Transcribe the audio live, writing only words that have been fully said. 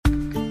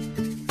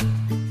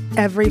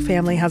Every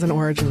family has an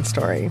origin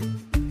story,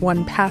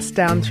 one passed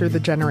down through the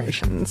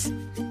generations.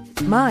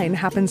 Mine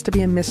happens to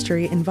be a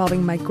mystery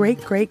involving my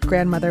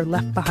great-great-grandmother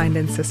left behind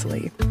in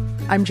Sicily.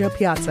 I'm Jo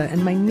Piazza,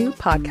 and my new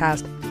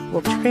podcast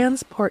will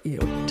transport you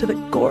to the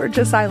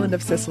gorgeous island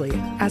of Sicily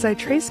as I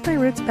trace my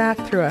roots back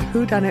through a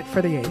whodunit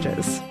for the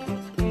ages.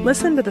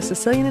 Listen to The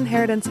Sicilian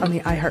Inheritance on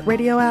the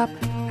iHeartRadio app,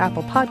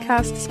 Apple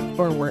Podcasts,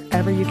 or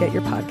wherever you get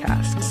your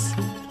podcasts.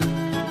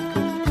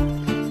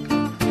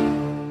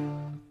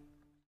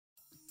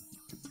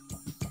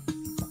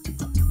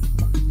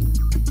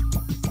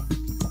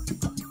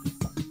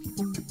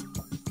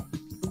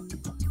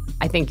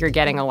 I think you're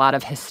getting a lot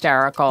of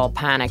hysterical,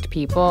 panicked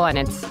people, and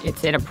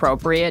it's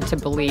inappropriate to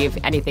believe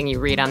anything you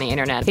read on the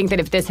internet. I think that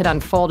if this had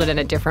unfolded in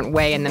a different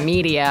way in the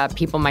media,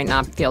 people might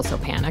not feel so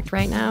panicked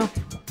right now.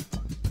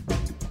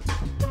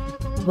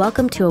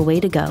 Welcome to A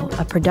Way to Go,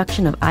 a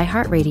production of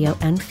iHeartRadio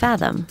and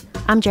Fathom.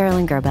 I'm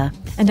Geraldine Gerba.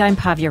 And I'm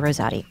Pavia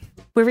Rosati.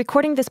 We're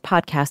recording this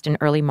podcast in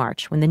early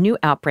March when the new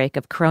outbreak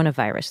of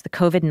coronavirus, the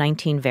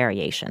COVID-19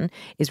 variation,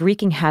 is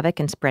wreaking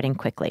havoc and spreading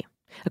quickly.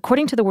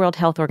 According to the World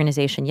Health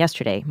Organization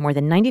yesterday, more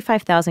than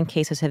 95,000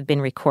 cases have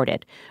been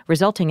recorded,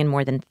 resulting in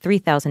more than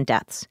 3,000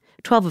 deaths,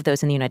 12 of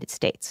those in the United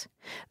States.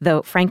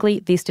 Though,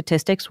 frankly, these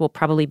statistics will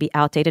probably be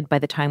outdated by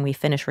the time we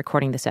finish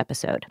recording this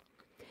episode.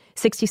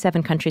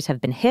 67 countries have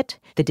been hit.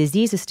 The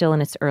disease is still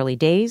in its early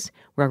days.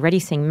 We're already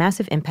seeing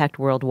massive impact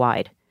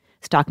worldwide.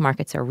 Stock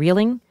markets are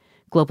reeling.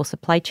 Global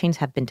supply chains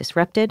have been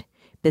disrupted.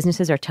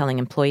 Businesses are telling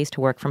employees to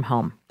work from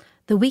home.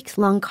 The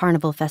weeks-long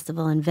Carnival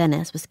Festival in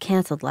Venice was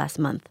canceled last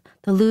month.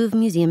 The Louvre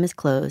Museum is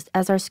closed,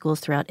 as are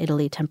schools throughout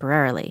Italy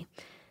temporarily.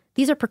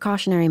 These are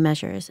precautionary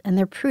measures, and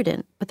they're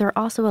prudent, but they're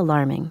also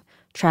alarming.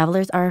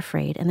 Travelers are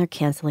afraid, and they're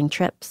canceling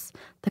trips.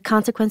 The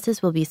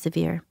consequences will be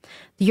severe.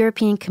 The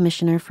European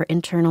Commissioner for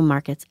Internal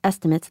Markets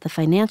estimates the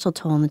financial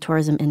toll in the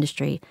tourism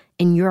industry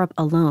in Europe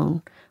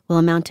alone will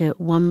amount to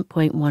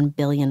 $1.1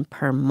 billion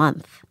per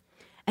month.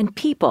 And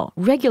people,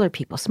 regular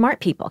people, smart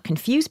people,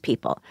 confused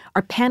people,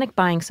 are panic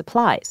buying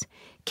supplies.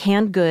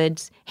 Canned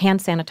goods,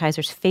 hand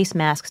sanitizers, face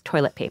masks,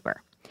 toilet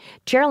paper.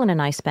 Geraldine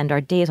and I spend our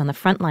days on the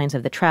front lines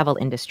of the travel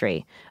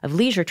industry, of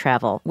leisure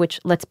travel, which,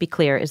 let's be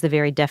clear, is the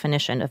very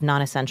definition of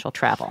non-essential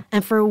travel.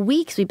 And for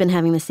weeks, we've been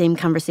having the same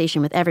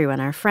conversation with everyone,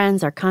 our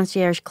friends, our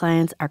concierge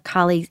clients, our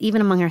colleagues,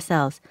 even among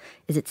ourselves.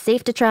 Is it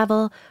safe to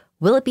travel?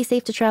 Will it be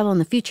safe to travel in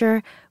the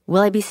future?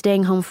 Will I be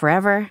staying home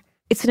forever?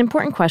 It's an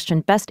important question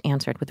best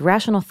answered with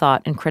rational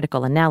thought and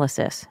critical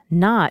analysis,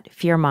 not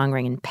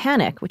fear-mongering and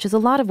panic, which is a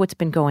lot of what's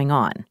been going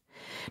on.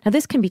 Now,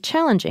 this can be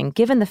challenging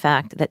given the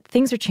fact that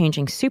things are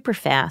changing super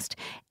fast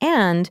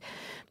and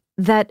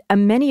that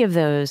many of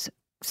those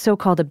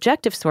so-called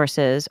objective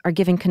sources are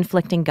giving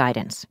conflicting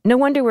guidance. No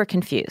wonder we're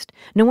confused.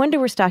 No wonder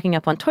we're stocking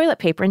up on toilet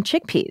paper and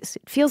chickpeas.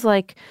 It feels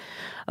like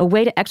a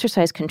way to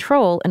exercise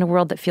control in a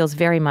world that feels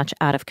very much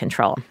out of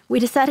control. We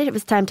decided it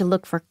was time to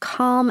look for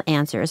calm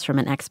answers from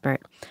an expert.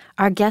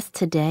 Our guest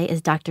today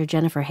is Dr.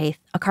 Jennifer Haythe,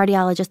 a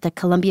cardiologist at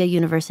Columbia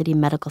University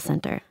Medical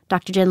Center.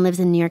 Dr. Jenn lives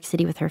in New York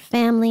City with her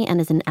family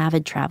and is an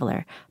avid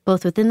traveler,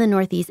 both within the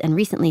Northeast and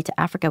recently to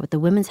Africa with the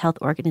women's health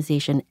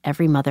organization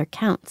Every Mother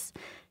Counts.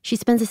 She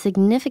spends a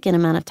significant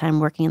amount of time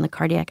working in the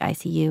cardiac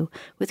ICU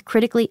with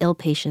critically ill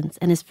patients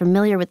and is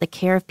familiar with the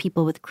care of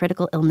people with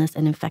critical illness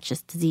and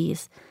infectious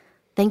disease.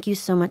 Thank you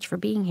so much for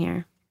being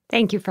here.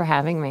 Thank you for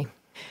having me.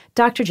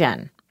 Dr.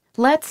 Jenn,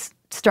 let's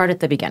start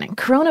at the beginning.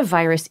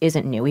 Coronavirus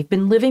isn't new. We've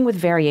been living with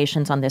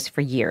variations on this for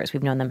years.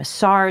 We've known them as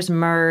SARS,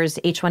 MERS,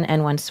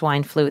 H1N1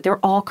 swine flu.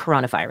 They're all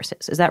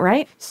coronaviruses. Is that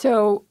right?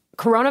 So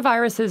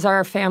coronaviruses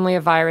are a family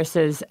of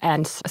viruses,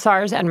 and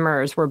SARS and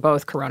MERS were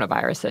both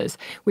coronaviruses.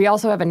 We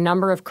also have a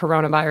number of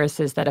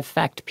coronaviruses that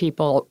affect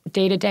people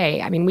day to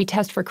day. I mean, we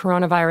test for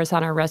coronavirus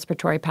on our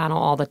respiratory panel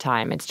all the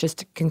time. It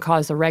just can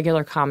cause a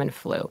regular common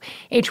flu.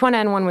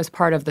 H1N1 was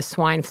part of the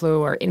swine flu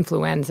or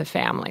influenza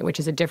family, which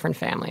is a different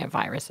family of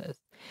viruses.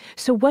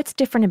 So what's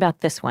different about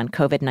this one,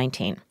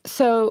 COVID-19?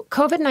 So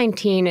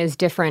COVID-19 is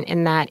different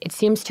in that it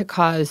seems to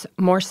cause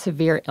more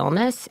severe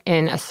illness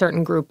in a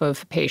certain group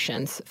of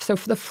patients. So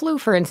for the flu,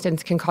 for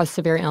instance, can cause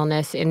severe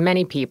illness in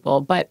many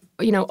people. But,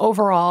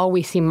 overall,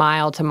 we see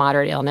mild to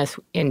moderate illness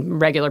in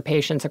regular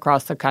patients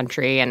across the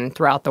country and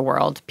throughout the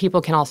world.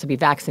 People can also be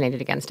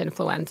vaccinated against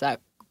influenza.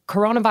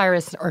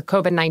 Coronavirus or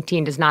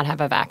COVID-19 does not have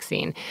a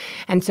vaccine.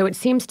 And so it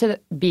seems to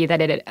be that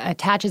it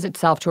attaches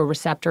itself to a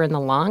receptor in the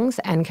lungs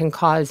and can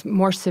cause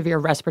more severe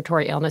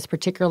respiratory illness,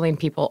 particularly in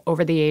people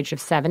over the age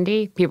of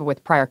 70, people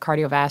with prior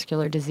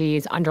cardiovascular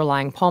disease,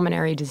 underlying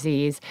pulmonary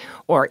disease,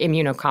 or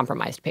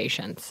immunocompromised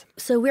patients.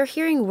 So we're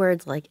hearing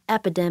words like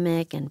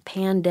epidemic and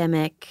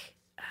pandemic.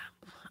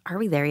 Are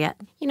we there yet?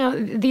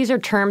 These are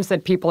terms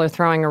that people are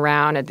throwing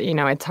around.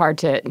 It's hard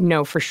to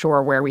know for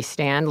sure where we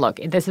stand. Look,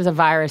 this is a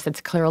virus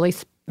that's clearly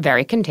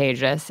very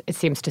contagious. It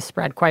seems to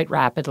spread quite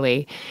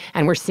rapidly.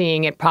 And we're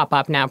seeing it pop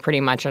up now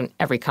pretty much in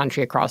every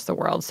country across the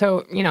world.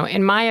 So,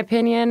 in my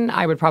opinion,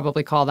 I would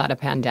probably call that a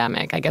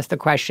pandemic. I guess the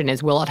question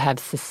is, will it have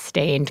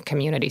sustained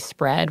community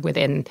spread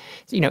within,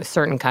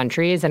 certain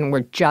countries? And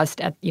we're just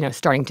at,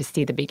 starting to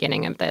see the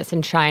beginning of this.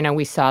 In China,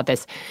 we saw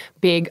this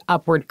big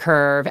upward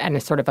curve and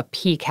a sort of a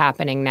peak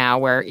happening now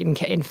where,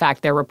 in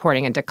fact, they're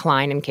reporting a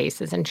decline in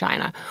cases in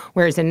China.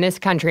 Whereas in this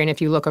country, and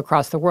if you look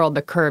across the world,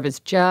 the curve is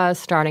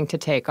just starting to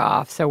take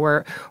off. So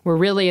we're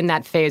really in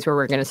that phase where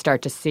we're going to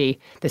start to see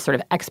this sort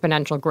of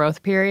exponential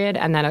growth period,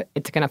 and then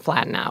it's going to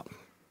flatten out.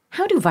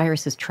 How do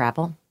viruses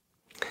travel?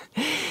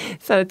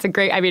 So it's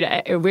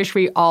I wish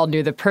we all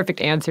knew the perfect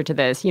answer to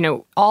this.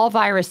 All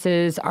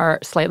viruses are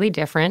slightly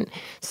different.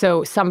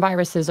 So some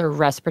viruses are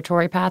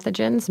respiratory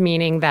pathogens,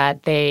 meaning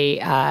that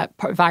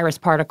virus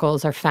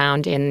particles are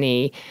found in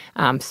the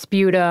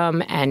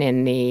sputum and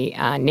in the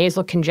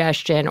nasal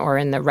congestion or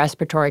in the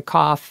respiratory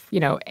cough,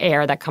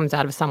 air that comes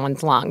out of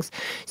someone's lungs.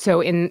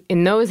 So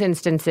in those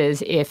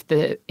instances, if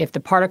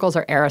the particles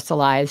are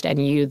aerosolized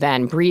and you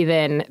then breathe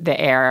in the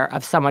air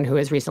of someone who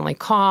has recently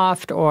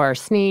coughed or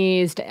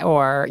sneezed,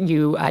 or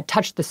you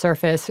touch the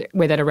surface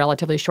within a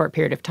relatively short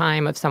period of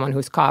time of someone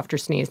who's coughed or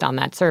sneezed on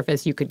that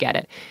surface, you could get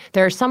it.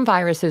 There are some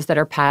viruses that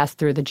are passed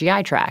through the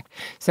GI tract.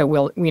 So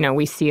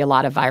we see a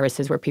lot of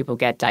viruses where people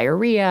get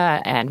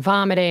diarrhea and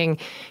vomiting.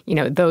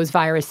 Those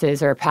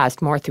viruses are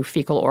passed more through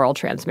fecal-oral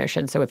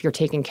transmission. So if you're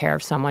taking care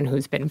of someone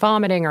who's been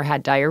vomiting or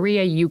had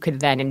diarrhea, you could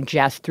then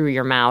ingest through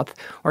your mouth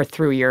or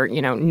through your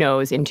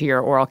nose into your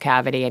oral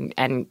cavity,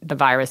 and the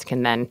virus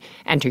can then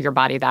enter your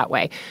body that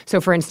way.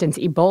 So for instance,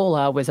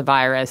 Ebola was a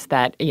virus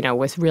that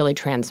was really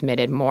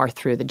transmitted more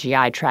through the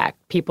GI tract.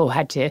 People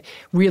had to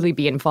really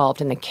be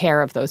involved in the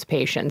care of those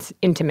patients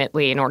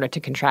intimately in order to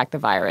contract the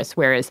virus,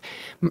 whereas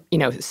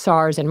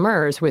SARS and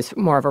MERS was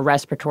more of a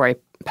respiratory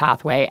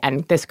pathway,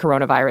 and this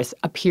coronavirus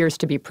appears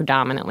to be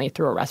predominantly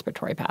through a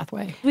respiratory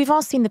pathway. We've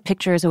all seen the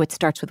pictures. It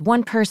starts with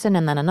one person,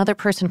 and then another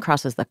person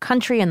crosses the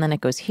country, and then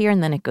it goes here,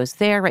 and then it goes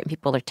there, right?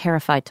 People are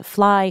terrified to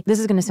fly. This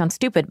is going to sound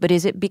stupid, but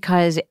is it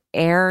because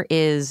air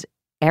is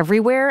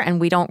everywhere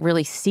and we don't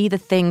really see the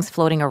things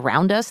floating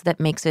around us that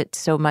makes it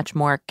so much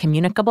more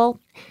communicable?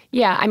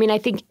 Yeah, I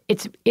think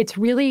it's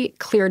really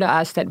clear to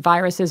us that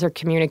viruses are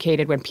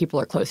communicated when people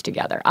are close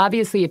together.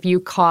 Obviously, if you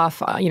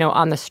cough,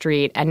 on the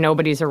street and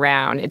nobody's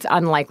around, it's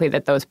unlikely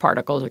that those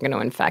particles are going to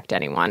infect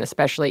anyone,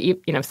 especially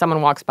if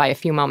someone walks by a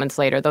few moments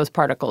later, those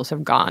particles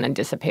have gone and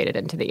dissipated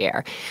into the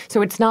air.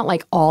 So it's not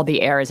like all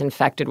the air is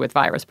infected with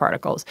virus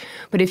particles.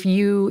 But if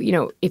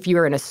if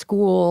you're in a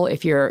school,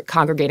 if you're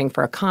congregating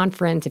for a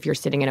conference, if you're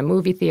sitting in a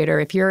movie theater,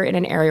 if you're in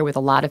an area with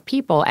a lot of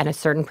people and a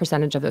certain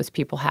percentage of those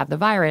people have the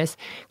virus,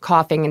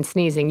 coughing and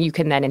sneezing, you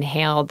can then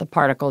inhale the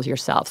particles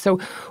yourself. So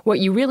what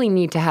you really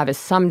need to have is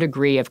some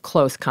degree of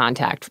close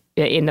contact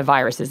in the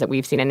viruses that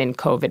we've seen. And in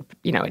COVID,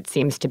 it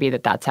seems to be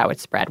that that's how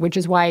it's spread, which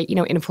is why,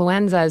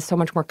 influenza is so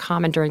much more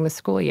common during the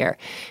school year.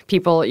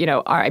 People,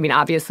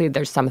 obviously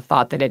there's some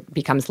thought that it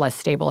becomes less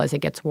stable as it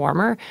gets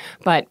warmer.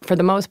 But for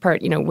the most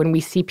part, when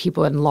we see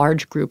people in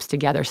large groups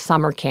together,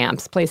 summer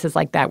camps, places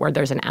like that where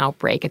there's an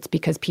outbreak, it's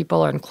because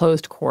people are in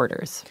closed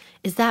quarters.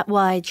 Is that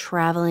why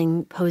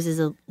traveling poses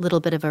a little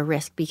bit of a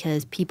risk,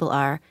 because people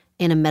are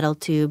in a metal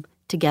tube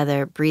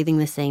together, breathing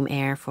the same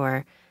air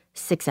for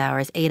 6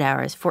 hours, 8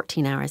 hours,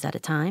 14 hours at a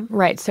time?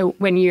 Right. So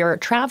when you're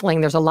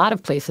traveling, there's a lot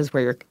of places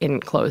where you're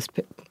in closed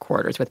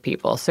quarters with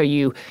people. So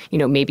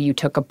maybe you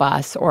took a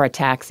bus or a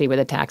taxi with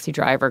a taxi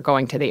driver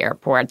going to the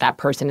airport. That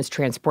person is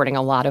transporting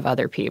a lot of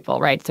other people,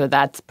 right? So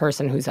that's a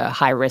person who's a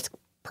high-risk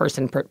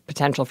person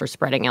potential for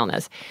spreading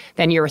illness.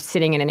 Then you're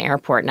sitting in an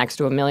airport next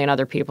to a million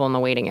other people in the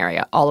waiting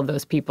area. All of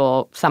those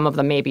people, some of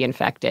them may be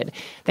infected.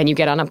 Then you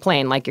get on a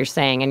plane, like you're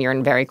saying, and you're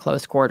in very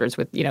close quarters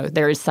with,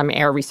 there is some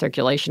air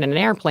recirculation in an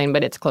airplane,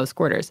 but it's close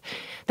quarters.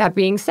 That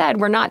being said,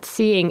 we're not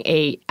seeing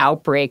a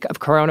outbreak of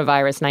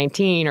coronavirus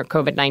 19 or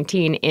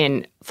COVID-19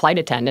 in flight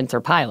attendants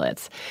or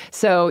pilots.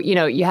 So,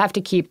 you have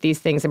to keep these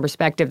things in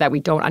perspective, that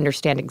we don't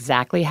understand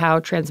exactly how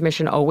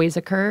transmission always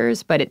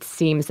occurs, but it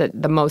seems that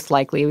the most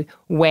likely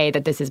way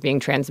that this is being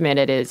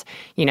transmitted is,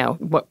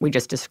 what we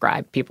just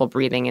described, people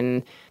breathing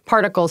in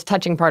particles,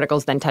 touching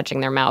particles, then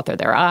touching their mouth or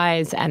their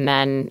eyes, and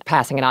then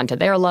passing it on to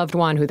their loved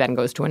one, who then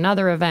goes to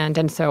another event,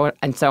 and so on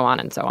and so on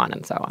and so on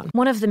and so on.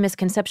 One of the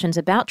misconceptions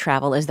about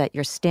travel is that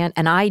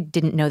and I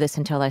didn't know this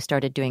until I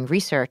started doing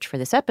research for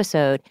this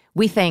episode,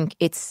 we think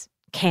it's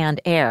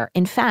canned air.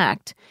 In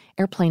fact,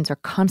 airplanes are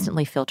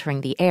constantly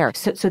filtering the air.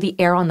 So the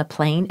air on the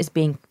plane is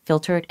being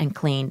filtered and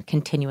cleaned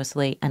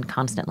continuously and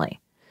constantly.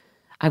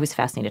 I was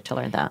fascinated to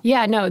learn that.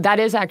 Yeah, no, that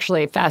is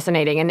actually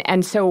fascinating.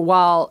 And so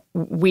while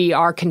we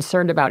are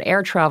concerned about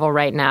air travel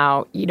right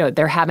now,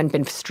 there haven't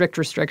been strict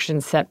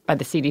restrictions set by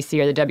the CDC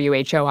or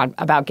the WHO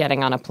about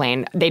getting on a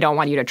plane. They don't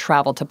want you to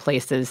travel to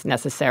places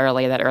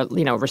necessarily that are,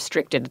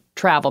 restricted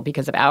travel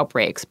because of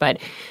outbreaks. But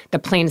the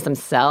planes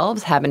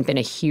themselves haven't been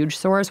a huge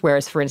source,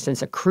 whereas, for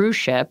instance, a cruise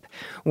ship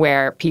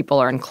where people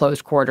are in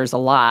closed quarters a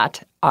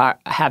lot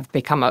have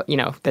become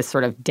this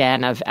sort of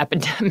den of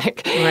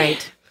epidemic.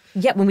 Right.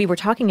 Yet when we were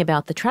talking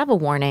about the travel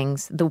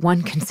warnings, the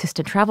one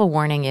consistent travel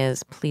warning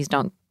is please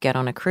don't get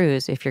on a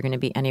cruise if you're going to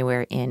be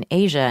anywhere in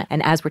Asia.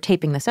 And as we're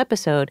taping this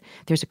episode,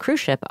 there's a cruise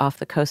ship off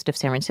the coast of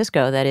San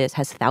Francisco that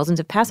has thousands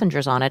of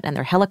passengers on it, and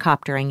they're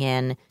helicoptering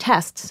in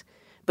tests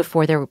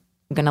before they're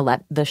going to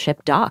let the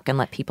ship dock and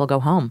let people go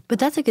home. But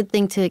that's a good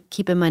thing to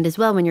keep in mind as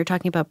well when you're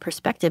talking about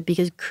perspective,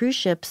 because cruise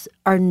ships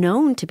are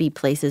known to be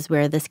places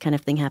where this kind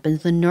of thing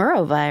happens. The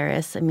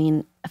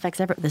norovirus,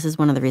 affects everyone. This is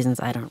one of the reasons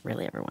I don't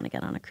really ever want to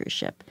get on a cruise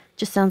ship.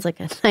 Just sounds like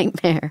a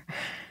nightmare.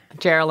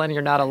 Geraldine,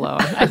 you're not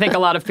alone. I think a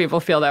lot of people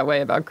feel that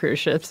way about cruise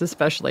ships,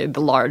 especially the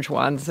large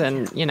ones.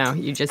 And,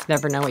 you just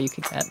never know what you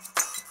could get.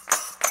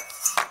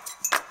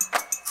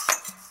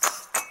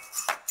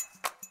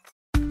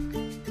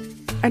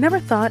 I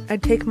never thought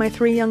I'd take my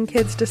 3 young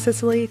kids to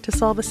Sicily to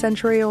solve a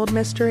century-old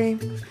mystery.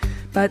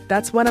 But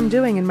that's what I'm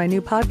doing in my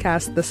new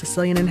podcast, The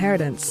Sicilian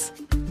Inheritance.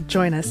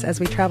 Join us as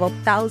we travel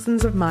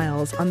thousands of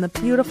miles on the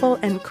beautiful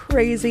and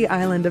crazy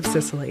island of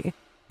Sicily,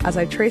 as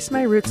I trace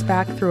my roots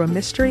back through a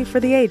mystery for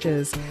the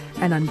ages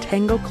and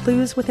untangle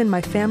clues within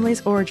my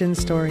family's origin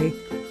story,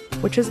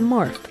 which has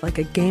morphed like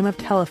a game of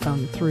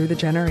telephone through the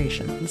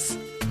generations.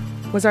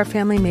 Was our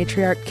family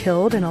matriarch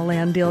killed in a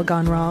land deal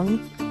gone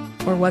wrong?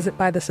 Or was it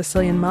by the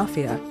Sicilian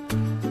mafia?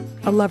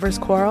 A lover's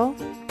quarrel?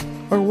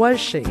 Or was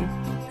she,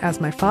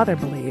 as my father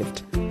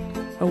believed,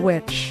 a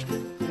witch?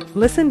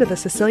 Listen to The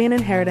Sicilian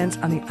Inheritance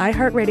on the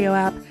iHeartRadio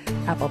app,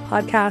 Apple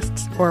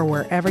Podcasts, or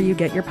wherever you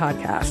get your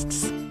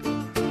podcasts.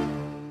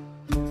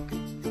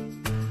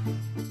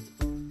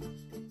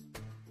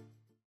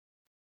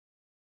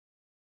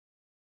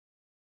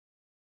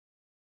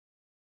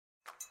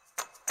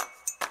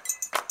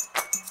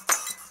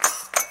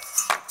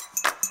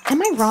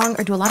 Am I wrong,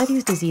 or do a lot of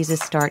these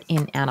diseases start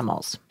in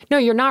animals? No,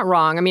 you're not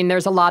wrong.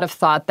 There's a lot of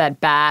thought that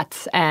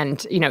bats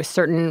and,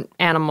 certain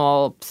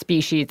animal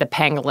species, the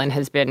pangolin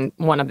has been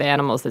one of the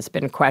animals that's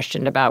been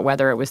questioned about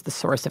whether it was the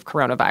source of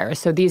coronavirus.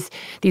 So these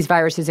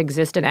viruses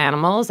exist in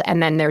animals,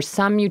 and then there's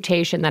some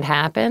mutation that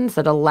happens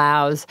that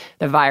allows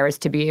the virus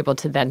to be able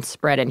to then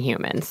spread in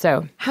humans.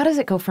 So how does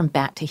it go from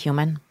bat to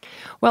human?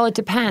 Well, it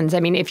depends.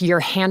 If you're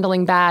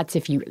handling bats,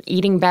 if you're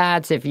eating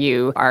bats, if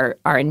you are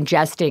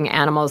ingesting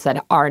animals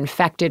that are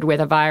infected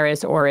with a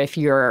virus, or if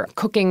you're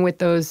cooking with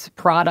those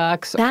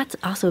products. Bats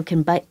also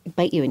can bite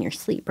you in your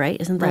sleep, right?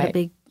 Isn't that a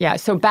big... Yeah,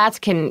 so bats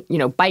can,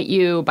 bite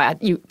you, but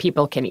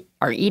people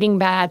are eating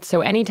bats.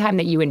 So anytime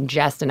that you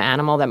ingest an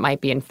animal that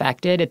might be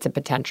infected, it's a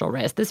potential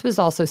risk. This was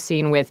also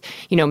seen with,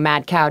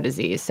 mad cow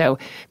disease. So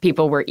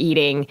people were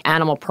eating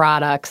animal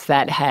products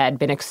that had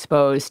been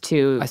exposed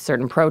to a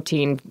certain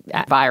protein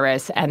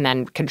virus and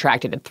then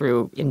contracted it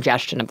through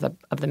ingestion of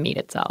the meat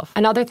itself.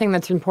 Another thing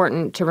that's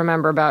important to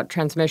remember about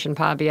transmission,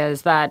 Pavia,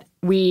 is that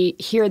we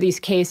hear these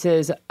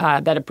cases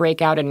that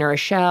break out in New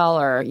Rochelle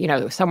or,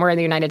 somewhere in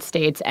the United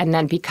States, and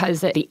then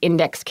because the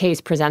index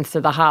case presents to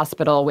the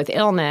hospital with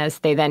illness,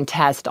 they then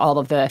test all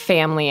of the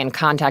family and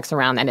contacts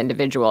around that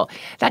individual.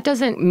 That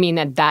doesn't mean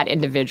that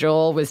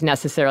individual was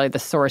necessarily the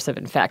source of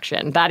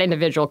infection. That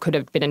individual could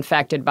have been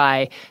infected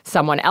by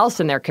someone else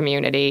in their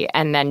community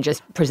and then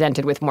just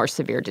presented with more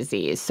severe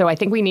disease. So I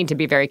think we need to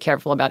be very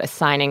careful about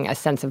assigning a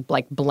sense of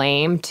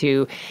blame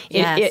to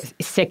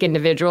sick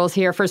individuals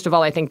here. First of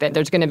all, I think that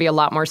there's going to be a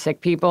lot more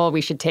sick people.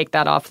 We should take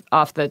that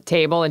off the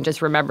table and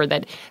just remember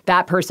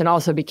that person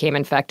also became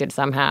infected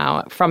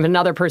somehow from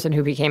another person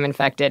who became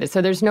infected.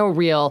 So there's no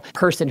real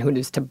person who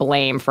is to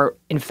blame for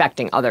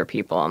infecting other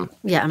people.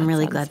 Yeah, I'm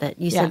really glad that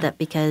you said that,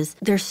 because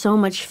there's so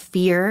much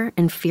fear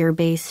and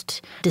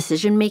fear-based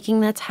decision-making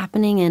that's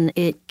happening, and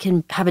it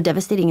can have a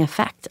devastating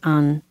effect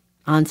on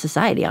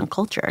society, on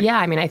culture. Yeah,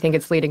 I think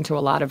it's leading to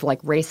a lot of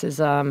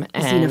racism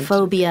and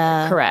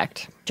xenophobia.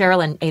 Correct.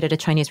 Geraldine ate at a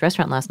Chinese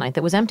restaurant last night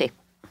that was empty.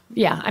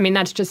 Yeah,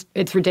 that's just,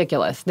 it's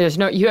ridiculous.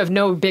 You have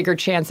no bigger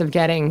chance of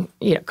getting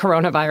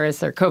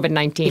coronavirus or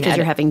COVID-19. Because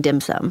you're having dim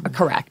sum.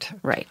 Correct.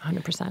 Right.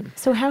 100%.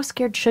 So how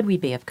scared should we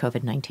be of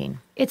COVID-19?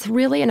 It's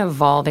really an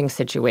evolving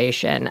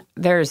situation.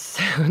 There's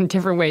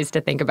different ways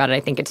to think about it.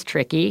 I think it's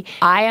tricky.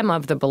 I am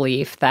of the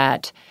belief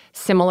that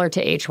similar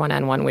to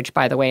H1N1, which,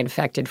 by the way,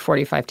 infected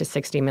 45 to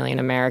 60 million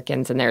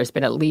Americans, and there's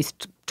been at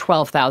least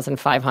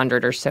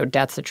 12,500 or so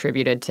deaths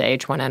attributed to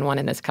H1N1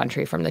 in this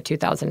country from the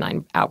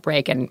 2009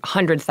 outbreak, and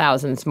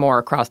 100,000 more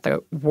across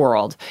the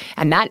world.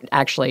 And that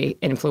actually,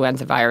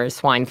 influenza virus,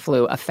 swine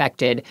flu,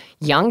 affected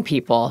young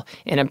people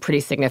in a pretty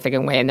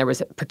significant way, and there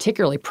was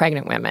particularly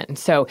pregnant women.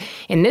 So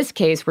in this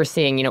case, we're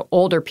seeing,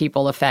 older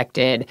people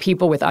affected,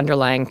 people with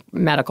underlying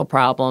medical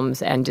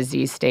problems and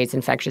disease states,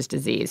 infectious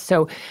disease.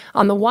 So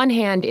on the one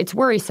hand, it's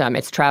worrisome.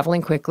 It's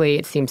traveling quickly.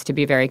 It seems to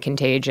be very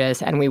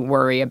contagious, and we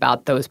worry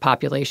about those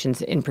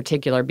populations in in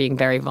particular being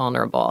very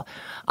vulnerable.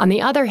 On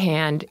the other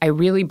hand, I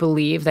really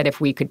believe that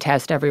if we could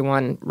test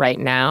everyone right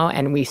now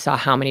and we saw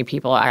how many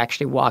people are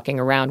actually walking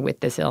around with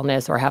this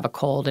illness or have a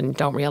cold and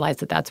don't realize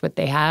that that's what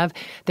they have,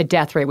 the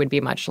death rate would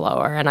be much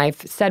lower. And I've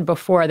said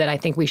before that I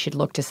think we should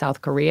look to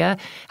South Korea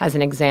as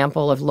an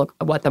example of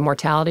what the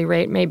mortality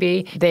rate may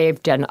be.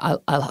 They've done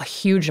a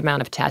huge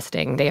amount of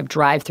testing. They have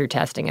drive-through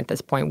testing at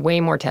this point, way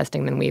more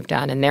testing than we've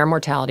done, and their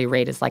mortality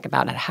rate is like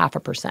about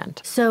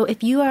 0.5%. So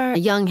if you are a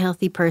young,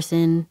 healthy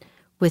person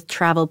with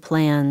travel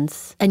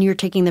plans and you're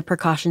taking the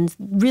precautions,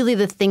 really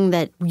the thing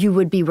that you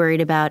would be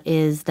worried about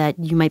is that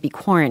you might be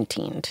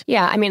quarantined.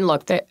 Yeah, I mean,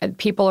 look,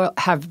 people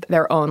have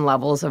their own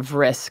levels of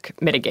risk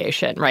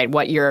mitigation, right?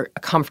 What you're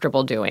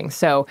comfortable doing.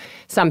 So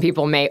some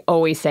people may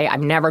always say,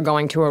 I'm never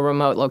going to a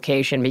remote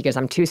location because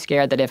I'm too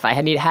scared that if I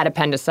had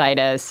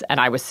appendicitis and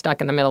I was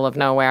stuck in the middle of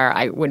nowhere,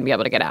 I wouldn't be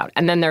able to get out.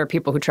 And then there are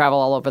people who travel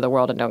all over the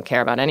world and don't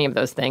care about any of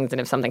those things. And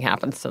if something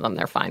happens to them,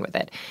 they're fine with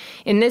it.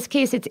 In this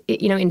case,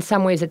 in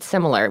some ways it's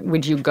similar.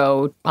 Would you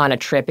go on a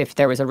trip if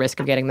there was a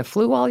risk of getting the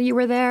flu while you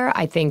were there?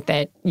 I think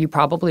that you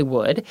probably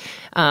would.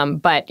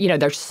 But,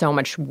 there's so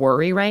much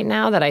worry right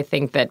now that I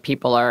think that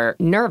people are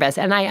nervous.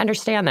 And I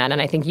understand that.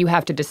 And I think you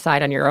have to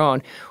decide on your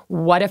own,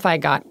 what if I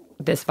got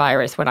this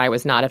virus when I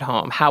was not at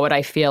home? How would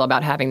I feel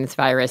about having this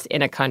virus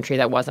in a country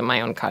that wasn't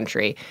my own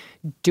country?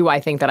 Do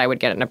I think that I would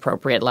get an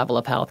appropriate level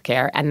of health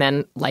care? And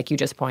then, like you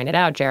just pointed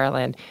out,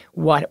 Geraldine,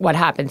 what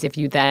happens if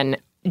you then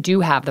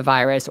do have the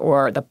virus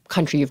or the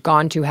country you've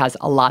gone to has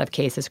a lot of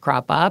cases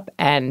crop up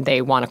and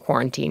they want to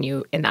quarantine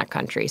you in that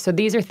country? So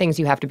these are things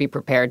you have to be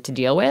prepared to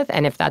deal with.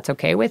 And if that's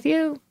okay with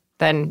you,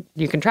 then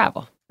you can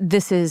travel.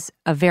 This is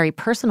a very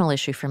personal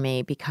issue for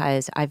me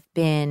because I've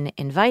been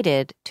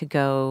invited to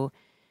go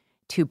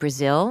to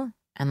Brazil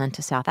and then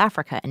to South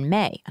Africa in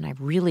May. And I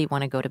really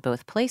want to go to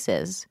both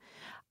places.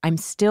 I'm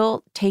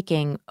still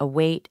taking a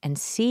wait and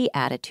see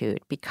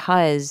attitude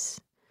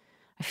because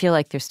I feel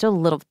like there's still a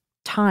little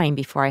time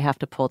before I have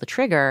to pull the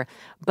trigger,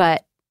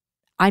 but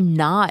I'm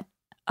not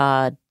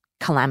a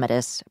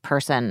calamitous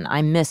person.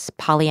 I miss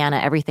Pollyanna.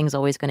 Everything's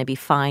always going to be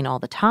fine all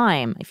the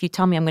time. If you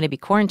tell me I'm going to be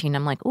quarantined,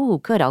 I'm like, oh,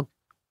 good, I'll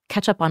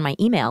catch up on my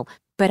email.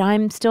 But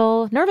I'm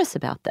still nervous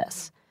about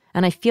this.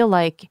 And I feel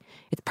like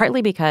it's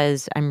partly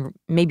because I'm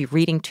maybe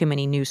reading too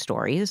many news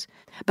stories,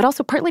 but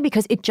also partly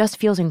because it just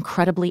feels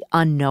incredibly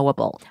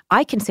unknowable.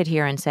 I can sit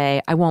here and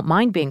say, I won't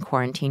mind being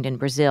quarantined in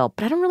Brazil,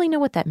 but I don't really know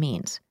what that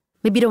means.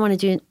 Maybe you don't want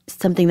to do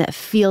something that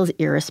feels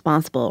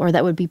irresponsible or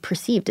that would be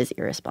perceived as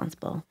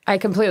irresponsible. I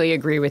completely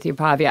agree with you,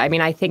 Pavia. I mean,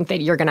 I think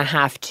that you're going to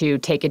have to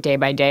take it day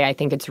by day. I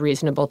think it's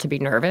reasonable to be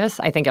nervous.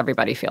 I think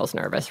everybody feels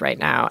nervous right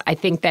now. I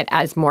think that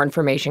as more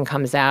information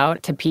comes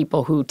out to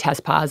people who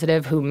test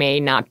positive, who may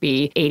not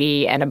be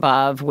 80 and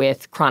above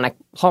with chronic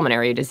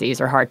pulmonary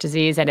disease or heart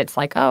disease, and it's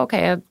like, oh,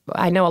 okay,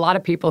 I know a lot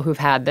of people who've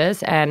had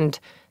this and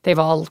they've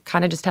all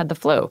kind of just had the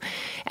flu.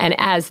 And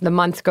as the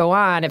months go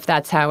on, if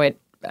that's how it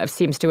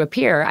seems to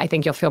appear, I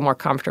think you'll feel more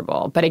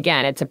comfortable. But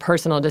again, it's a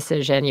personal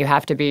decision. You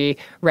have to be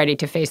ready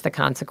to face the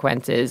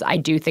consequences. I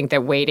do think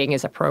that waiting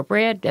is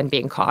appropriate and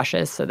being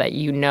cautious so that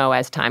you know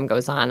as time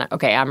goes on,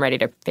 okay, I'm ready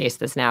to face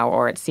this now,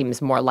 or it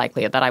seems more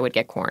likely that I would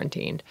get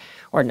quarantined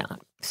or not.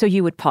 So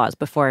you would pause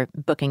before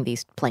booking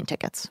these plane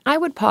tickets? I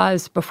would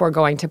pause before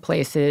going to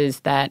places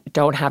that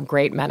don't have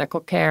great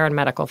medical care and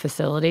medical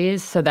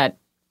facilities so that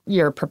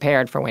you're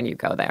prepared for when you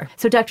go there.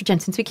 So, Dr. Jenn,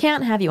 since we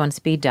can't have you on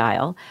speed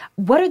dial,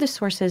 what are the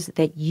sources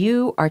that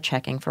you are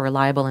checking for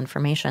reliable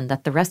information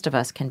that the rest of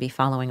us can be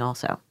following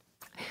also?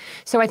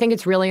 So I think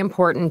it's really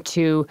important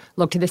to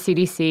look to the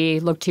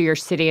CDC, look to your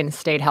city and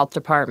state health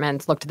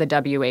departments, look to the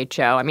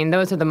WHO. I mean,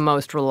 those are the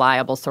most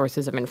reliable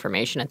sources of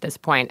information at this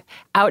point.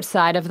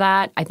 Outside of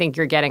that, I think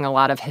you're getting a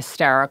lot of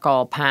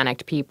hysterical,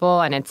 panicked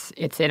people, and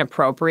it's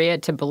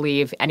inappropriate to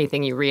believe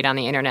anything you read on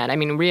the internet. I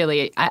mean,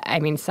 really, I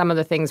mean, some of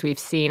the things we've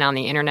seen on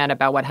the internet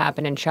about what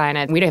happened in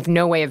China, we have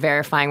no way of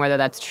verifying whether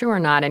that's true or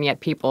not, and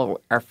yet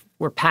people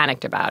were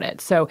panicked about it.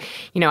 So,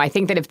 I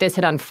think that if this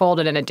had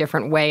unfolded in a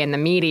different way in the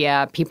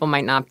media, people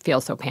might not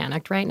feel so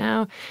panicked right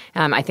now.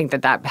 I think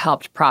that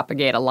helped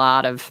propagate a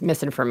lot of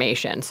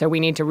misinformation. So we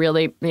need to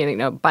really,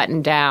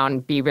 button down,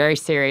 be very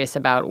serious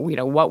about,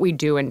 what we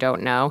do and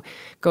don't know.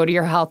 Go to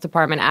your health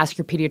department, ask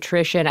your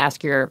pediatrician,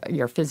 ask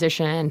your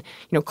physician,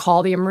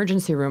 call the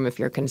emergency room if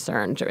you're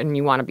concerned and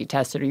you want to be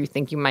tested or you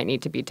think you might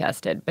need to be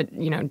tested. But,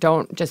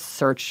 don't just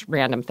search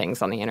random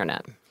things on the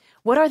internet.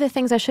 What are the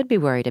things I should be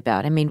worried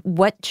about? I mean,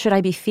 what should I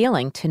be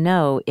feeling to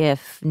know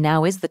if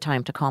now is the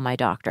time to call my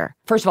doctor?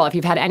 First of all, if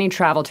you've had any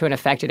travel to an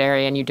affected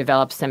area and you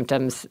develop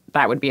symptoms,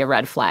 that would be a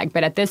red flag.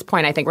 But at this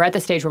point, I think we're at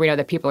the stage where we know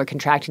that people are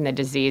contracting the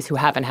disease who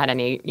haven't had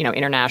any,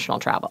 international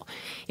travel.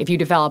 If you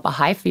develop a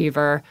high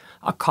fever,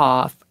 a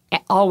cough,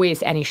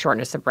 always any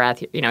shortness of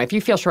breath. If you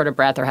feel short of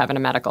breath or having a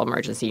medical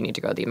emergency, you need to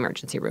go to the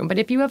emergency room. But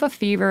if you have a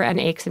fever and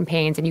aches and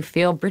pains and you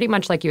feel pretty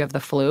much like you have the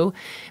flu,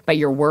 but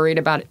you're worried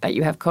about it, that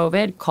you have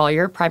COVID, call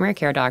your primary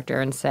care doctor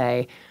and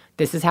say,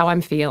 this is how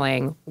I'm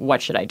feeling.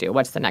 What should I do?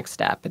 What's the next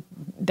step?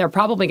 They're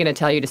probably going to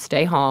tell you to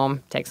stay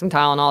home, take some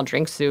Tylenol,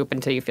 drink soup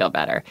until you feel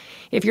better.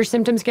 If your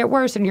symptoms get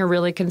worse and you're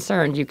really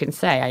concerned, you can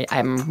say,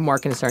 I'm more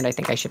concerned. I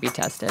think I should be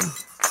tested.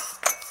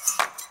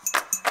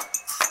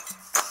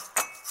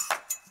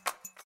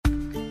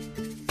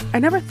 I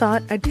never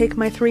thought I'd take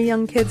my 3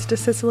 young kids to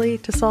Sicily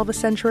to solve a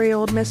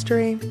century-old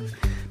mystery.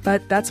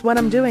 But that's what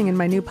I'm doing in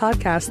my new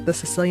podcast, The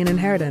Sicilian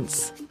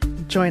Inheritance.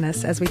 Join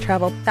us as we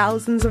travel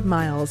thousands of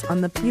miles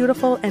on the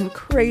beautiful and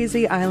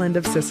crazy island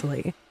of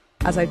Sicily,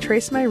 as I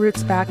trace my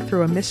roots back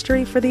through a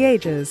mystery for the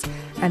ages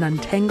and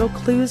untangle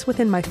clues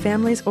within my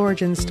family's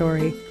origin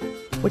story,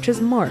 which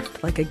has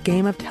morphed like a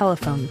game of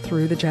telephone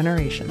through the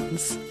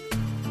generations.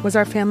 Was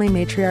our family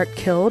matriarch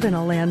killed in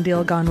a land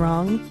deal gone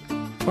wrong?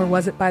 Or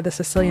was it by the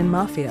Sicilian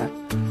mafia?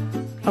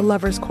 A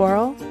lover's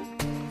quarrel?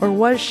 Or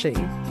was she,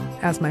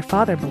 as my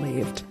father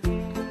believed,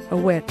 a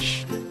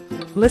witch?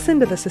 Listen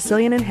to The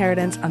Sicilian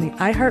Inheritance on the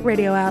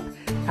iHeartRadio app,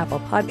 Apple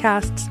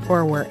Podcasts,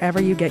 or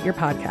wherever you get your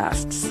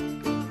podcasts.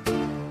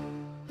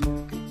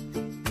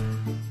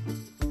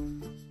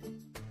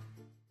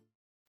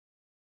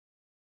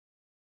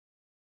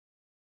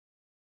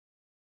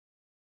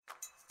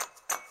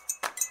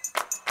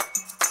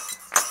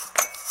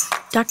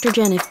 Dr.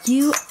 Jenn, if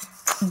you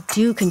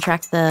do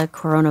contract the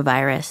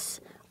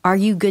coronavirus, are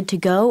you good to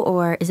go,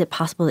 or is it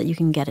possible that you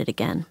can get it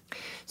again?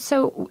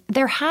 So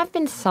there have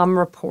been some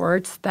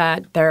reports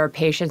that there are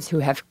patients who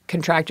have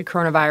contracted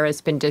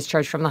coronavirus, been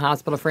discharged from the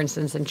hospital, for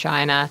instance, in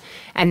China,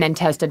 and then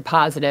tested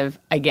positive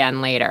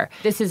again later.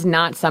 This is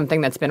not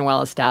something that's been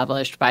well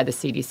established by the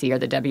CDC or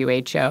the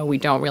WHO. We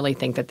don't really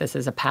think that this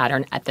is a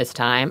pattern at this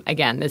time.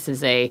 Again, this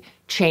is a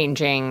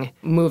changing,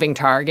 moving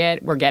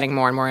target. We're getting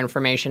more and more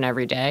information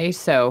every day.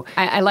 So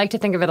I like to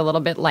think of it a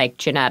little bit like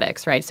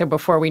genetics, right? So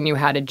before we knew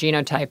how to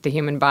genotype the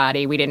human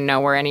body, we didn't know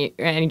where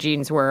any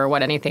genes were or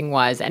what anything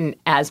was. And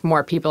as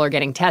more people are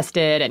getting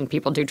tested and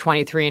people do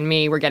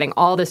 23andMe, we're getting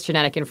all this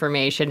genetic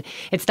information.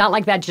 It's not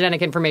like that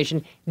genetic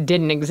information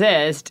didn't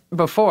exist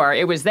before.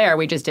 It was there.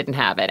 We just didn't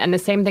have it. And the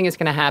same thing is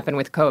going to happen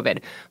with COVID.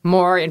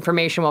 More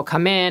information will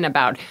come in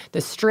about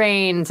the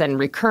strains and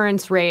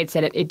recurrence rates.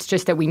 And it's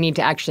just that we need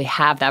to actually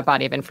have that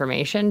body of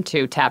information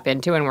to tap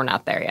into, and we're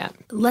not there yet.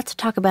 Let's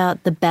talk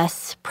about the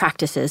best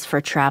practices for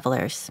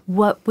travelers.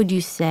 What would you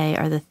say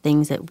are the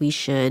things that we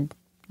should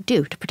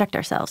do to protect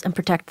ourselves and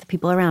protect the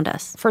people around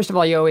us? First of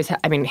all, you always,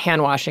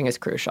 hand washing is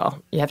crucial.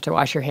 You have to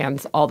wash your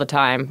hands all the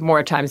time,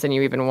 more times than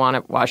you even want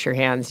to wash your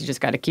hands. You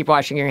just got to keep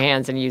washing your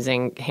hands and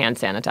using hand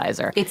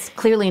sanitizer. It's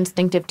clearly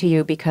instinctive to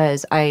you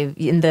because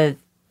in the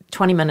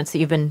 20 minutes that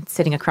you've been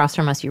sitting across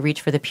from us, you reach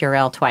for the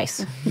Purell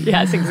twice.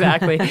 Yes,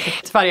 exactly.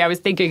 It's funny. I was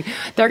thinking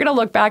they're going to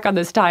look back on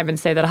this time and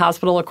say that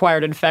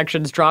hospital-acquired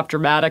infections dropped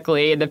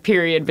dramatically in the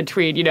period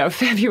between,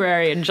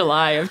 February and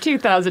July of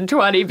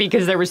 2020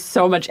 because there was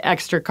so much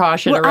extra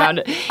caution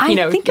around,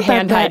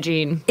 hand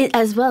hygiene.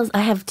 As well as I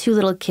have 2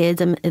 little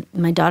kids.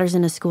 My daughter's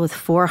in a school with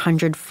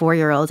 400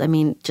 4-year-olds.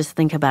 Just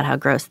think about how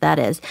gross that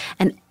is.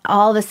 And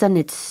all of a sudden,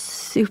 it's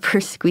super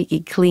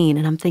squeaky clean.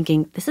 And I'm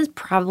thinking, this is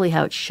probably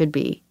how it should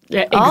be.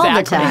 Yeah, exactly. All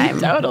the time.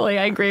 Totally.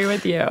 I agree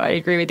with you.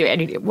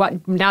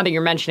 And now that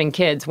you're mentioning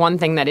kids, one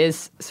thing that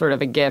is sort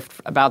of a gift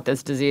about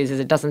this disease is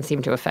it doesn't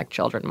seem to affect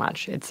children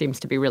much. It seems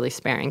to be really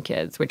sparing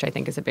kids, which I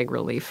think is a big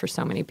relief for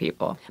so many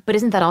people. But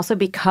isn't that also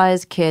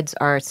because kids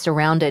are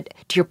surrounded,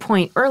 to your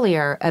point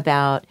earlier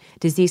about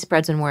disease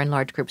spreads when we're in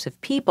large groups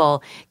of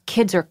people,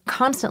 kids are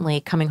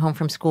constantly coming home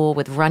from school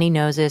with runny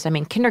noses.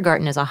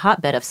 Kindergarten is a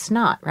hotbed of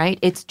snot, right?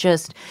 It's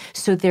just,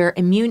 so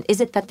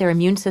is it that their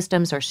immune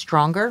systems are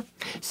stronger?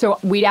 So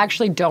we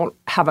actually don't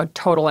have a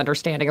total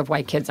understanding of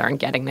why kids aren't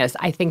getting this.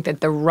 I think that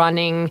the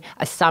running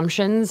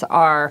assumptions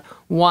are,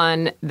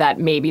 one, that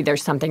maybe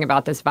there's something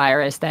about this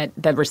virus that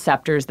the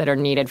receptors that are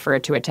needed for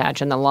it to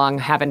attach in the lung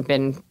haven't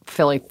been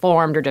fully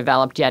formed or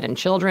developed yet in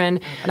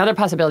children. Another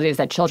possibility is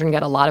that children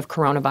get a lot of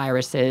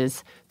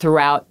coronaviruses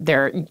throughout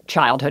their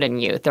childhood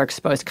and youth. They're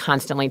exposed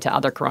constantly to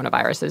other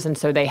coronaviruses, and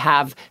so they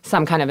have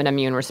some kind of an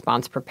immune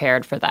response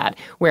prepared for that.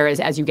 Whereas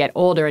as you get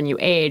older and you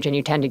age and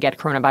you tend to get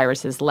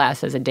coronaviruses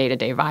less as a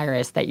day-to-day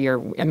virus, that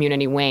your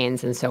immunity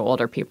wanes, and so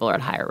older people are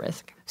at higher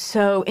risk.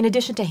 So in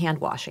addition to hand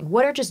washing,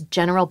 what are just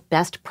general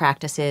best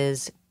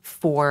practices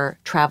for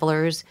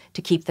travelers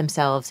to keep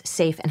themselves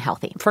safe and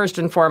healthy? First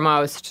and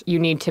foremost, you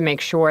need to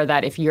make sure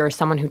that if you're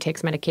someone who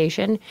takes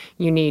medication,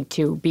 you need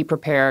to be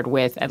prepared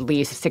with at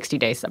least 60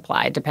 days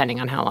supply,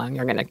 depending on how long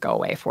you're going to go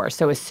away for.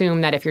 So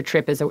assume that if your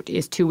trip is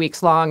 2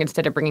 weeks long,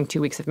 instead of bringing 2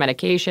 weeks of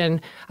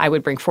medication, I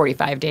would bring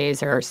 45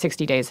 days or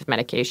 60 days of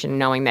medication,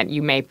 knowing that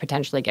you may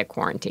potentially get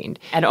quarantined.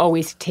 And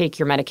always take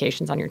your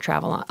medications on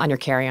your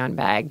carry-on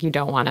bag. You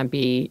don't want to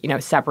be,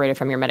 separated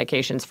from your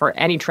medications for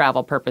any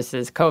travel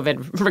purposes,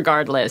 COVID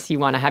regardless. regardless, you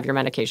want to have your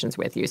medications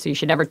with you. So you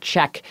should never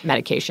check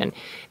medication.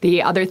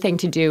 The other thing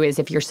to do is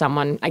if you're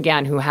someone,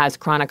 again, who has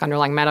chronic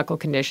underlying medical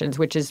conditions,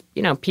 which is,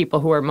 people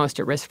who are most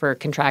at risk for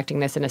contracting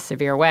this in a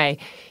severe way,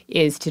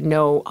 is to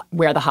know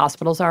where the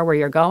hospitals are where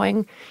you're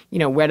going.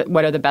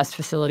 What are the best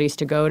facilities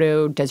to go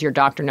to? Does your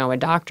doctor know a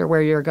doctor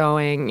where you're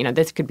going?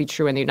 This could be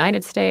true in the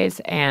United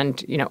States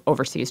and,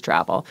 overseas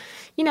travel.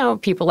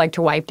 People like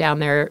to wipe down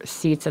their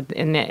seats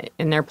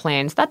in their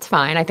planes. That's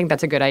fine. I think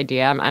that's a good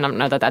idea. I don't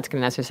know that that's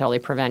going to necessarily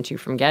prevent you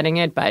from getting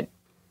it, but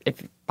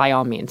if by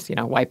all means,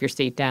 wipe your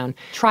seat down.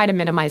 Try to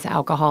minimize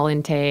alcohol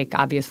intake.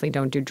 Obviously,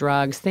 don't do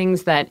drugs.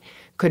 Things that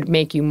could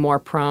make you more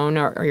prone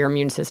or your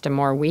immune system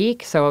more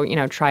weak. So,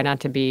 try not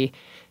to be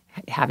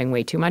having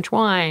way too much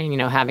wine,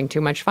 having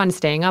too much fun,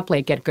 staying up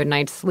late, get a good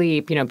night's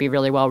sleep, be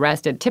really well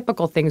rested.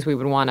 Typical things we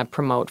would want to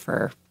promote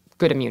for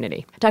good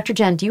immunity. Dr.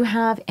 Jenn, do you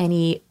have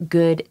any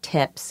good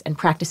tips and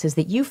practices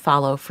that you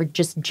follow for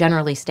just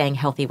generally staying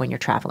healthy when you're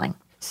traveling?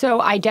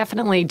 So I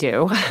definitely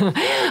do.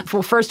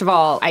 Well, first of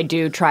all, I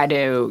do try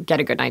to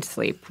get a good night's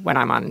sleep when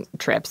I'm on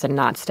trips and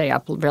not stay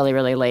up really,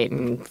 really late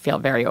and feel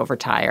very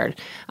overtired.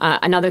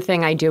 Another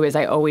thing I do is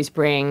I always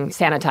bring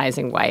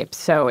sanitizing wipes.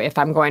 So if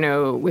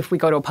we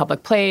go to a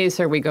public place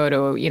or we go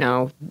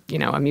to,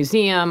 a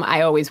museum,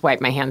 I always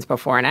wipe my hands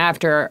before and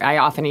after. I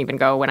often even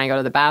when I go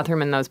to the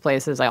bathroom in those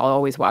places, I'll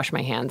always wash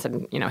my hands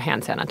and,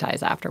 hand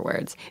sanitize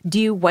afterwards. Do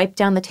you wipe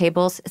down the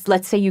tables?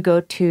 Let's say you go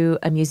to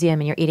a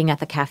museum and you're eating at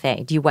the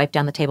cafe. Do you wipe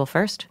down the table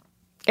first?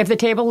 If the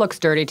table looks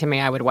dirty to me,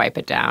 I would wipe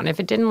it down. If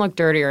it didn't look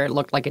dirty or it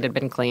looked like it had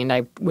been cleaned,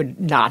 I would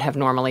not have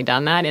normally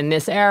done that. In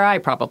this era, I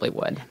probably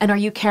would. And are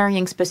you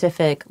carrying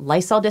specific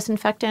Lysol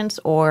disinfectants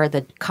or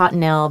the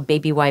Cottonelle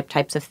baby wipe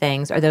types of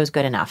things? Are those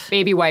good enough?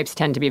 Baby wipes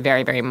tend to be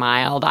very, very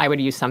mild. I would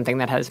use something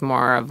that has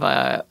more of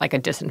a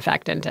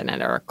disinfectant in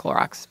it or a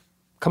Clorox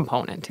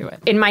component to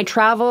it. In my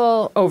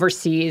travel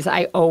overseas,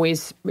 I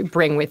always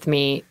bring with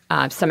me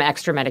some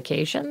extra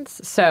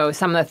medications. So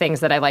some of the things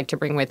that I like to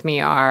bring with me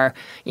are,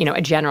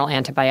 a general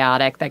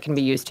antibiotic that can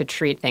be used to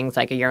treat things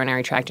like a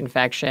urinary tract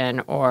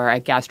infection or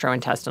a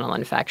gastrointestinal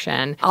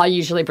infection. I'll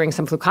usually bring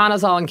some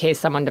fluconazole in case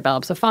someone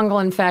develops a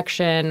fungal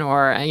infection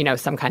or,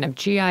 some kind of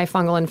GI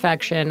fungal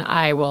infection.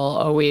 I will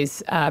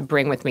always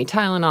bring with me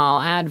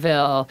Tylenol,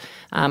 Advil,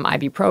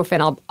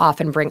 ibuprofen. I'll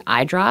often bring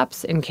eye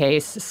drops in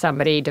case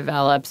somebody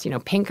develops,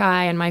 pink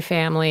eye in my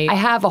family. I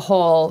have a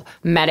whole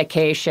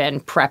medication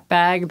prep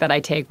bag that I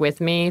take with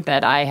me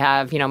that I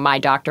have, my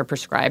doctor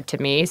prescribed to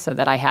me so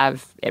that I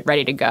have it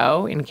ready to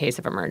go in case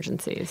of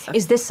emergencies.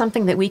 Is this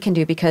something that we can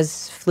do?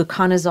 Because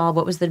fluconazole,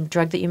 what was the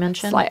drug that you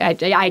mentioned?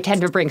 I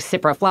tend to bring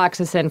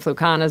ciprofloxacin,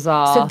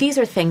 fluconazole. So these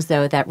are things,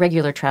 though, that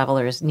regular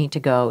travelers need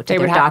to go to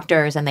their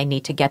doctors and they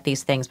need to get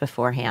these things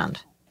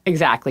beforehand.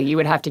 Exactly. You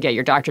would have to get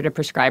your doctor to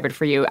prescribe it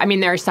for you. I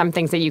mean, there are some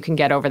things that you can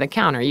get over the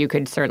counter. You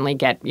could certainly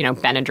get,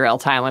 Benadryl,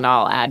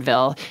 Tylenol,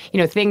 Advil,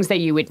 things that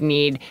you would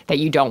need that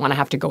you don't want to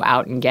have to go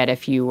out and get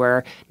if you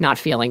were not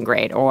feeling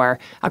great. Or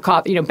a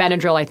cough,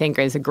 Benadryl, I think,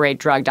 is a great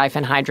drug.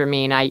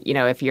 Diphenhydramine,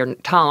 if you're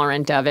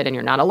tolerant of it and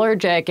you're not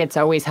allergic, it's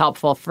always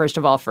helpful, first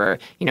of all, for,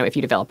 if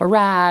you develop a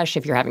rash,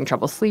 if you're having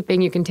trouble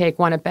sleeping, you can take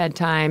one at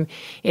bedtime.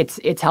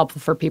 It's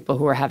helpful for people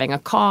who are having a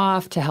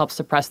cough to help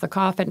suppress the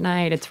cough at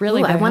night. It's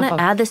really I want to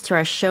add this to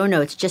our show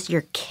notes, just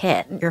your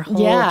kit, your whole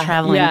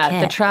traveling kit.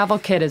 Yeah, the travel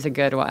kit is a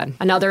good one.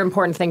 Another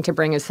important thing to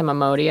bring is some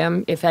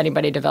Imodium. If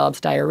anybody develops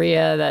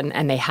diarrhea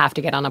and they have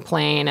to get on a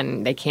plane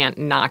and they can't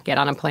not get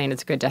on a plane,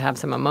 it's good to have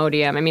some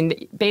Imodium. I mean,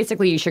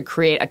 basically you should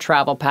create a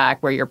travel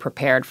pack where you're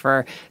prepared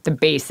for the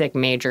basic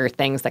major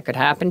things that could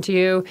happen to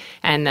you,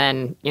 and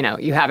then,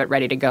 you have it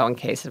ready to go in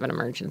case of an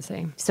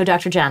emergency. So,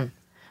 Dr. Jenn,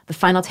 the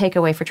final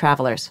takeaway for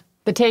travelers.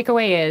 The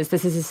takeaway is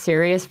this is a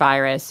serious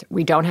virus.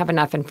 We don't have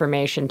enough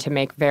information to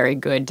make very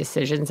good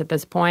decisions at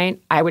this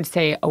point. I would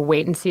say a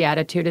wait-and-see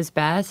attitude is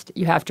best.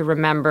 You have to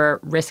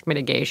remember risk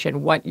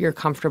mitigation, what you're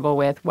comfortable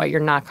with, what you're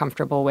not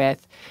comfortable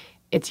with.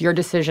 It's your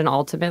decision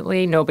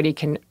ultimately. Nobody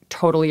can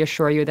totally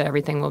assure you that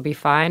everything will be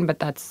fine, but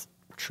that's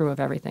true of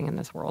everything in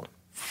this world.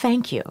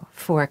 Thank you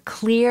for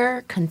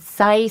clear,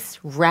 concise,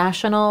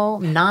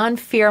 rational,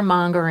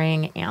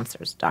 non-fear-mongering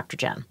answers, Dr.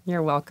 Jenn.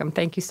 You're welcome.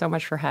 Thank you so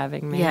much for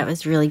having me. Yeah, it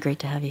was really great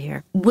to have you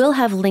here. We'll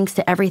have links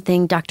to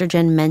everything Dr.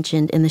 Jenn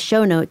mentioned in the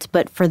show notes,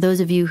 but for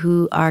those of you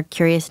who are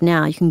curious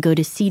now, you can go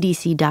to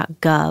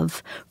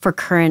cdc.gov for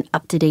current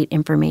up-to-date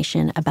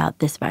information about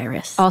this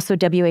virus. Also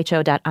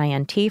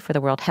who.int for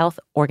the World Health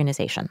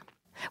Organization.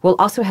 We'll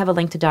also have a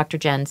link to Dr.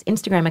 Jenn's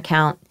Instagram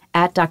account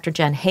at Dr.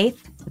 Jenn Haythe.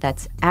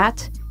 That's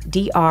at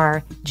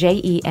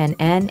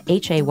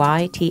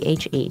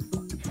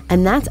DrJennHaythe.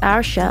 And that's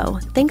our show.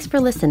 Thanks for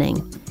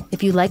listening.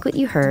 If you like what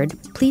you heard,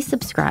 please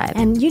subscribe.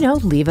 And,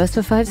 leave us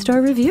a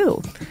 5-star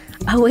review.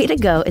 A Way to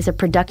Go is a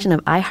production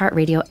of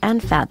iHeartRadio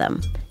and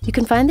Fathom. You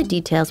can find the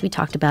details we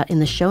talked about in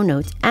the show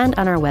notes and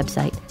on our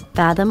website,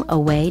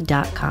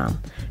 fathomaway.com.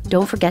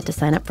 Don't forget to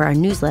sign up for our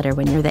newsletter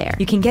when you're there.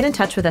 You can get in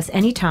touch with us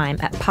anytime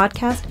at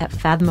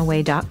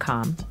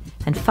podcast@fathomaway.com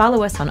and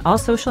follow us on all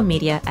social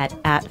media at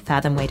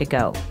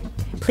FathomWayToGo.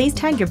 Please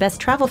tag your best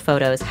travel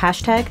photos,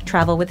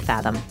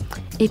 #TravelWithFathom.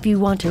 If you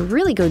want to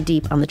really go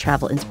deep on the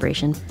travel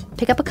inspiration,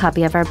 pick up a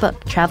copy of our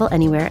book, Travel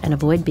Anywhere and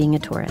Avoid Being a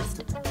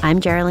Tourist.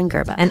 I'm Geraldine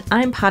Gerba. And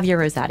I'm Pavia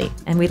Rosati.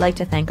 And we'd like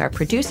to thank our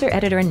producer,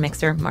 editor, and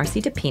mixer,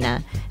 Marcy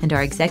DePina, and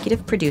our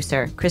executive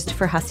producer,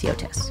 Christopher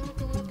Hasiotis.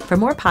 For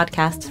more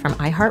podcasts from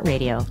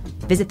iHeartRadio,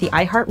 visit the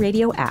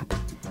iHeartRadio app,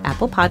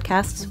 Apple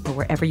Podcasts, or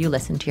wherever you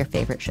listen to your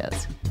favorite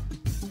shows.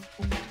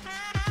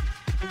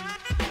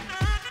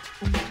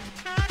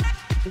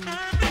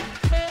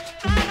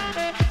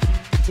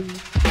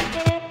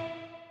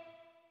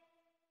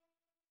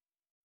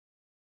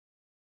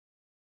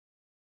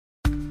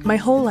 My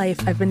whole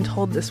life, I've been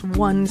told this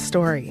one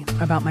story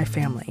about my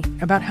family,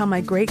 about how my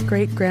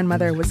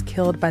great-great-grandmother was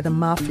killed by the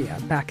mafia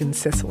back in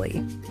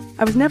Sicily.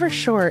 I was never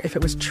sure if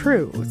it was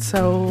true,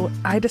 so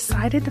I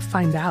decided to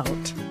find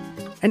out.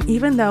 And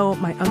even though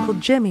my Uncle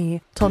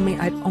Jimmy told me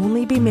I'd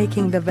only be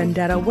making the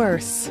vendetta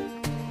worse,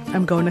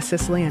 I'm going to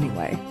Sicily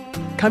anyway.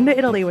 Come to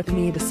Italy with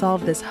me to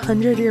solve this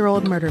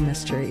 100-year-old murder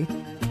mystery.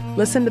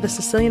 Listen to The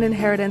Sicilian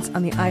Inheritance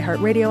on the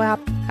iHeartRadio app,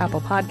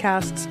 Apple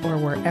Podcasts, or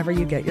wherever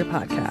you get your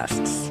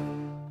podcasts.